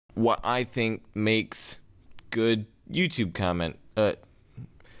what I think makes good YouTube comment.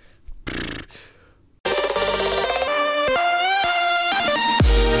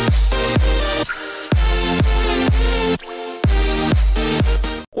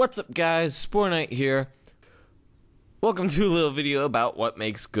 What's up, guys? Sportknight here. Welcome to a little video about what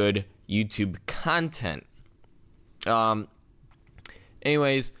makes good YouTube content.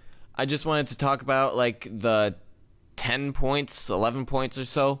 Anyways, I just wanted to talk about like the 10 points, 11 points or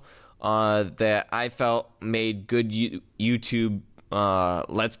so that I felt made good YouTube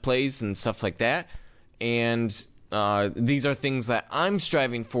Let's Plays and stuff like that. And these are things that I'm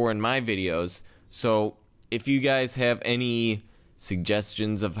striving for in my videos. So if you guys have any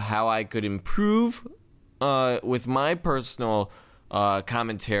suggestions of how I could improve with my personal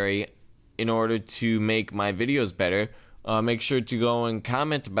commentary in order to make my videos better, make sure to go and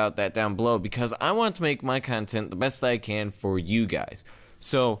comment about that down below, because I want to make my content the best I can for you guys.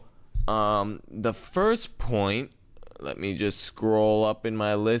 So the first point, let me just scroll up in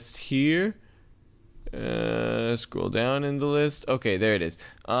my list here, scroll down in the list. Okay, there it is.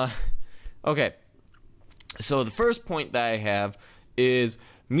 Okay, so the first point that I have is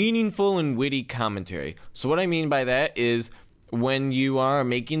meaningful and witty commentary. So what I mean by that is when you are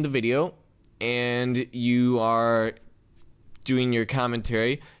making the video and you are doing your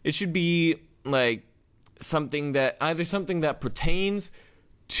commentary, it should be like something that pertains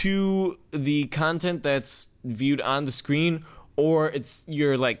to the content that's viewed on the screen, or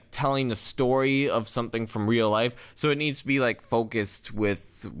you're like telling a story of something from real life. So it needs to be like focused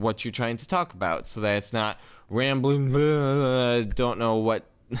with what you're trying to talk about, so that it's not rambling, don't know what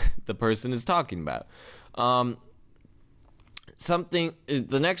the person is talking about. The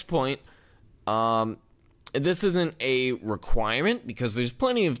next point, this isn't a requirement because there's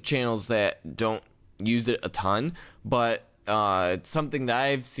plenty of channels that don't use it a ton, but it's something that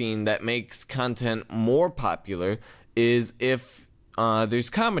I've seen that makes content more popular is if there's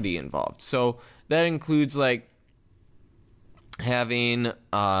comedy involved. So that includes like having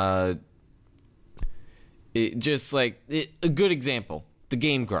a good example, the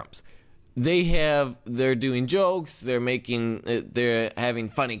Game Grumps. They're doing jokes, they're having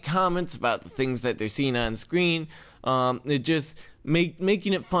funny comments about the things that they're seeing on screen. It just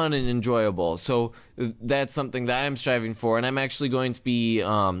making it fun and enjoyable. So that's something that I'm striving for, and I'm actually going to be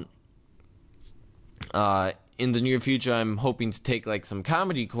in the near future, I'm hoping to take like some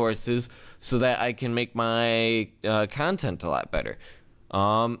comedy courses so that I can make my content a lot better.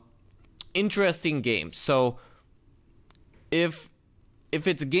 Interesting games. So if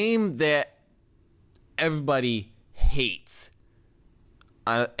it's a game that everybody hates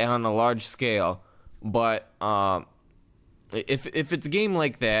on a large scale, but if it's a game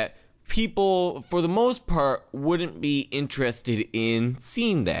like that, people for the most part wouldn't be interested in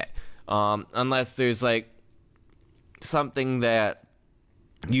seeing that unless there's like something that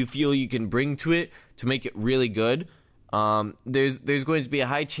you feel you can bring to it to make it really good. There's going to be a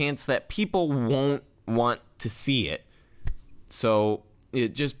high chance that people won't want to see it. So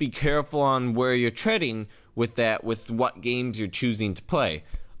just be careful on where you're treading with that, with what games you're choosing to play.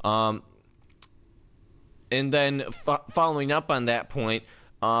 And then following up on that point,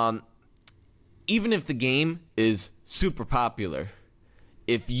 even if the game is super popular,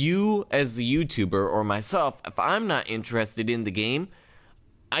 if you as the YouTuber or myself, if I'm not interested in the game,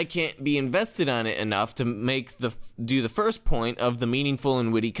 I can't be invested on it enough to do the first point of the meaningful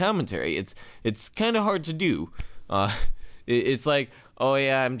and witty commentary. It's kind of hard to do. It's like, oh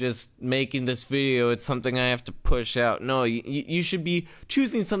yeah, I'm just making this video, it's something I have to push out. No, you should be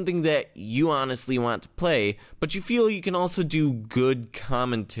choosing something that you honestly want to play, but you feel you can also do good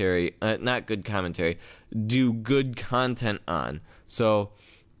commentary, do good content on. So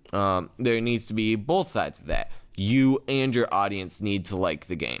there needs to be both sides of that. You and your audience need to like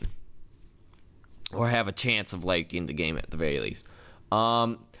the game, or have a chance of liking the game at the very least.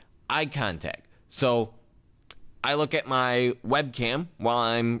 Eye contact. So I look at my webcam while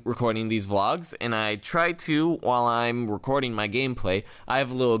I'm recording these vlogs, and I try to, while I'm recording my gameplay, I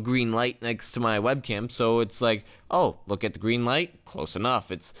have a little green light next to my webcam, so it's like, oh, look at the green light, close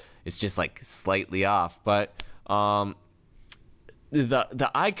enough. It's just like slightly off, but the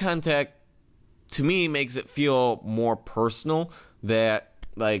eye contact to me makes it feel more personal, that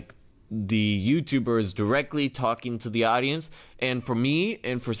like the YouTuber is directly talking to the audience. And for me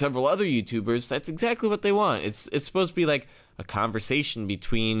and for several other YouTubers, that's exactly what they want. It's supposed to be like a conversation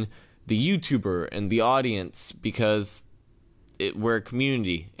between the YouTuber and the audience, because we're a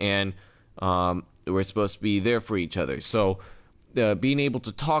community and we're supposed to be there for each other. So being able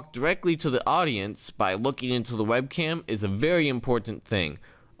to talk directly to the audience by looking into the webcam is a very important thing.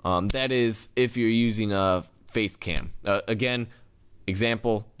 That is if you're using a face cam. Again,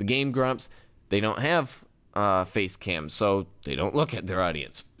 example, the Game Grumps, they don't have face cams, so they don't look at their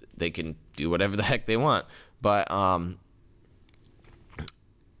audience. They can do whatever the heck they want. But,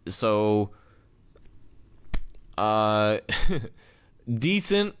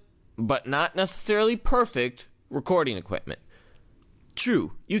 decent, but not necessarily perfect recording equipment.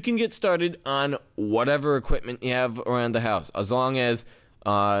 True, you can get started on whatever equipment you have around the house, as long as,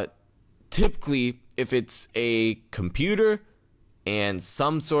 typically, if it's a computer and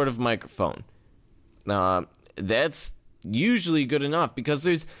some sort of microphone, that's usually good enough, because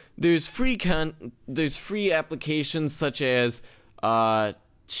there's free applications such as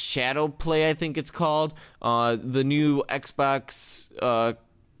Shadow Play, I think it's called, the new Xbox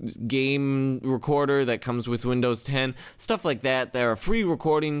game recorder that comes with Windows 10, stuff like that. There are free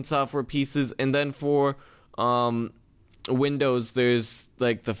recording software pieces, and then for Windows, there's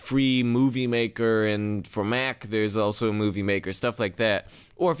like the free Movie Maker, and for Mac, there's also a Movie Maker, stuff like that.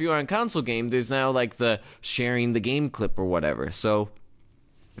 Or if you're on console game, there's now like the sharing the game clip or whatever. So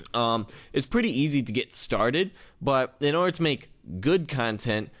it's pretty easy to get started, but in order to make good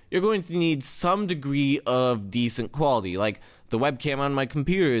content, you're going to need some degree of decent quality. Like the webcam on my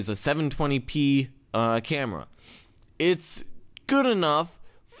computer is a 720p camera. It's good enough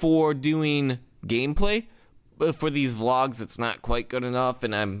for doing gameplay, but for these vlogs, it's not quite good enough,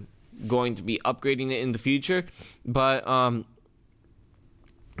 and I'm going to be upgrading it in the future. But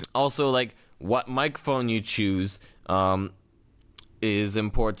also, like, what microphone you choose is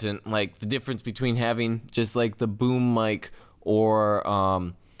important. Like the difference between having just like the boom mic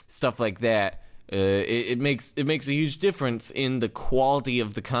or stuff like that. It makes a huge difference in the quality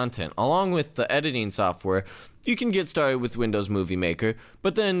of the content. Along with the editing software, you can get started with Windows Movie Maker,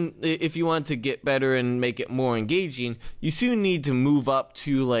 but then if you want to get better and make it more engaging, you soon need to move up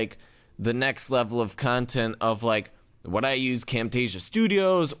to like the next level of content of like what I use, Camtasia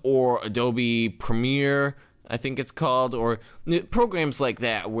Studios or Adobe Premiere, I think it's called, or programs like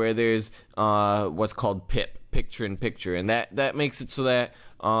that where there's what's called PIP, picture-in-picture, and that makes it so that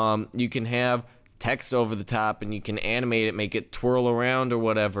you can have text over the top, and you can animate it, make it twirl around or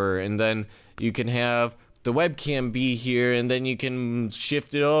whatever, and then you can have the webcam be here, and then you can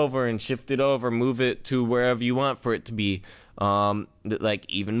shift it over, move it to wherever you want for it to be, like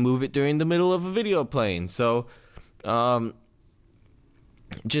even move it during the middle of a video playing. So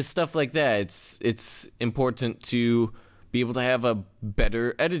just stuff like that. It's important to be able to have a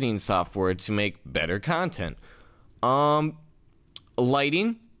better editing software to make better content.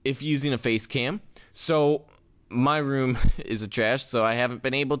 Lighting, if using a face cam. So my room is a trash, so I haven't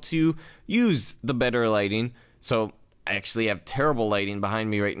been able to use the better lighting. So I actually have terrible lighting behind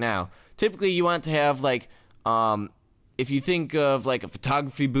me right now. Typically you want to have like, if you think of like a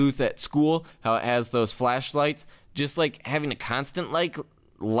photography booth at school, how it has those flashlights, just like having a constant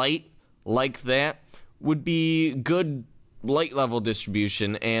light like that would be good light level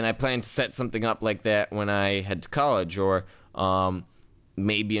distribution, and I plan to set something up like that when I head to college, or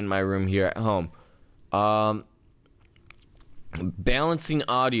maybe in my room here at home. Balancing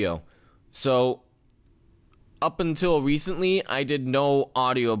audio. So up until recently, I did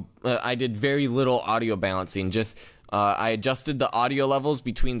I did very little audio balancing. Just I adjusted the audio levels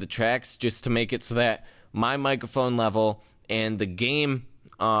between the tracks just to make it so that my microphone level and the game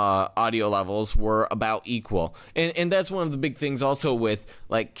audio levels were about equal. And that's one of the big things also with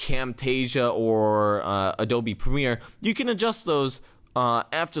like Camtasia or Adobe Premiere. You can adjust those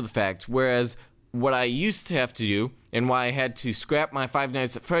after the fact, whereas what I used to have to do, and why I had to scrap my Five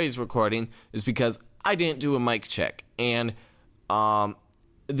Nights at Freddy's recording, is because I didn't do a mic check, and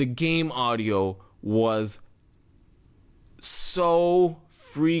the game audio was so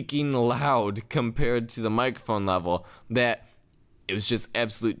freaking loud compared to the microphone level that it was just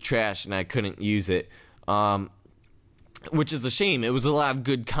absolute trash, and I couldn't use it, which is a shame. It was a lot of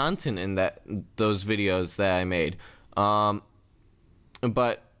good content in those videos that I made,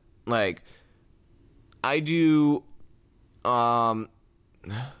 but like I do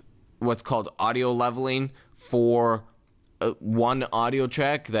what's called audio leveling for one audio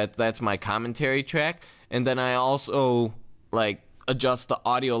track. That's my commentary track, and then I also like adjust the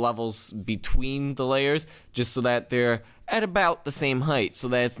audio levels between the layers just so that they're at about the same height, so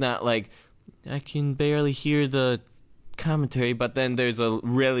that it's not like I can barely hear the commentary but then there's a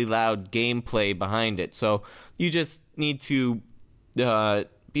really loud gameplay behind it. So you just need to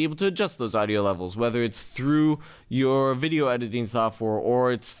be able to adjust those audio levels, whether it's through your video editing software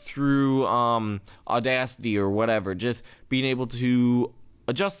or it's through Audacity or whatever. Just being able to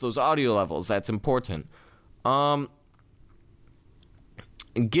adjust those audio levels, that's important.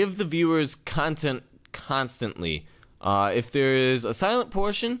 give the viewers content constantly. If there is a silent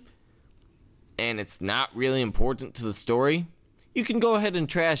portion and it's not really important to the story, you can go ahead and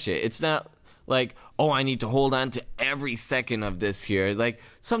trash it. It's not like, oh, I need to hold on to every second of this here. Like,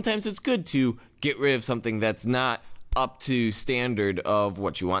 sometimes it's good to get rid of something that's not up to standard of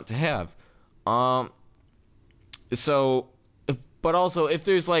what you want to have. But also, if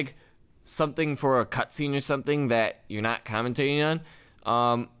there's like something for a cutscene or something that you're not commentating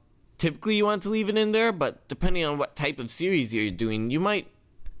on, typically you want to leave it in there, but depending on what type of series you're doing, you might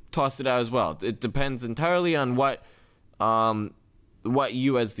toss it out as well. It depends entirely on what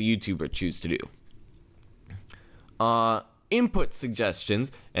you as the YouTuber choose to do. Input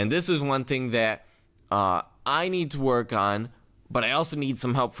suggestions, and this is one thing that I need to work on, but I also need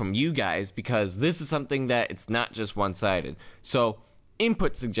some help from you guys, because this is something that it's not just one-sided. So,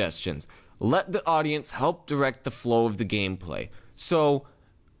 input suggestions. Let the audience help direct the flow of the gameplay. So,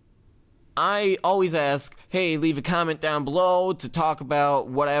 I always ask, hey, leave a comment down below to talk about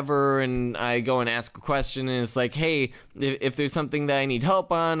whatever, and I go and ask a question, and it's like, hey, if there's something that I need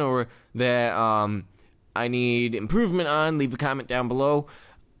help on, or that I need improvement on, leave a comment down below.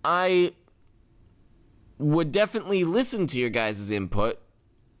 I would definitely listen to your guys' input,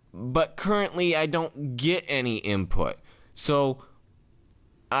 but currently I don't get any input. So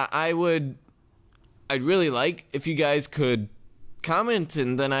I'd really like if you guys could comment,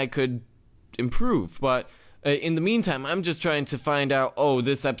 and then I could improve. But in the meantime, I'm just trying to find out, oh,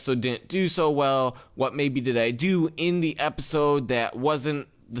 this episode didn't do so well. What maybe did I do in the episode that wasn't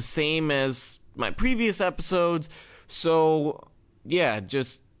the same as my previous episodes? So yeah,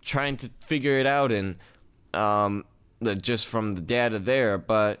 just trying to figure it out, and just from the data there.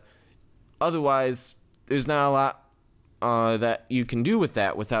 But otherwise, there's not a lot that you can do with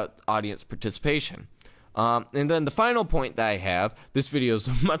that without audience participation. And then the final point that I have, this video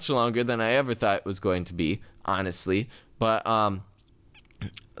is much longer than I ever thought it was going to be, honestly, but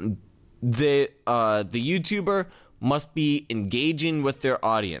the YouTuber must be engaging with their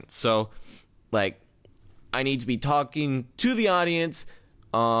audience. So, like, I need to be talking to the audience,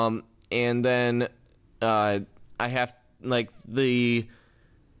 and then I have, like, the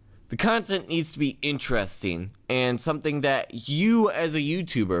content needs to be interesting and something that you as a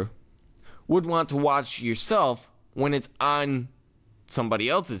YouTuber would want to watch yourself when it's on somebody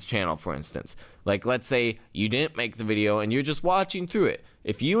else's channel, for instance. Like, let's say you didn't make the video and you're just watching through it.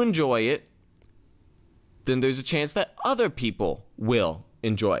 If you enjoy it, then there's a chance that other people will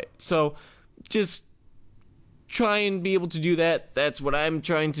enjoy it. So just try and be able to do that. That's what I'm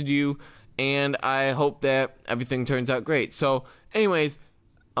trying to do, and I hope that everything turns out great. So anyways,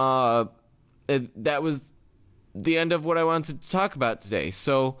 that was the end of what I wanted to talk about today.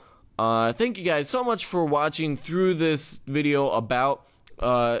 So thank you guys so much for watching through this video about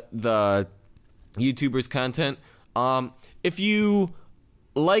the YouTubers' content. If you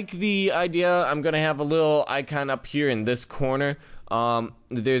like the idea, I'm going to have a little icon up here in this corner.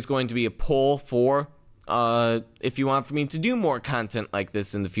 There's going to be a poll for if you want for me to do more content like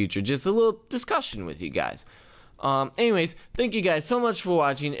this in the future. Just a little discussion with you guys. Anyways, thank you guys so much for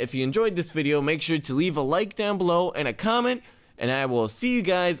watching. If you enjoyed this video, make sure to leave a like down below and a comment, and I will see you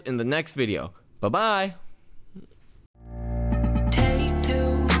guys in the next video. Bye-bye. Take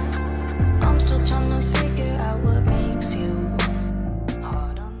two. I'm still trying to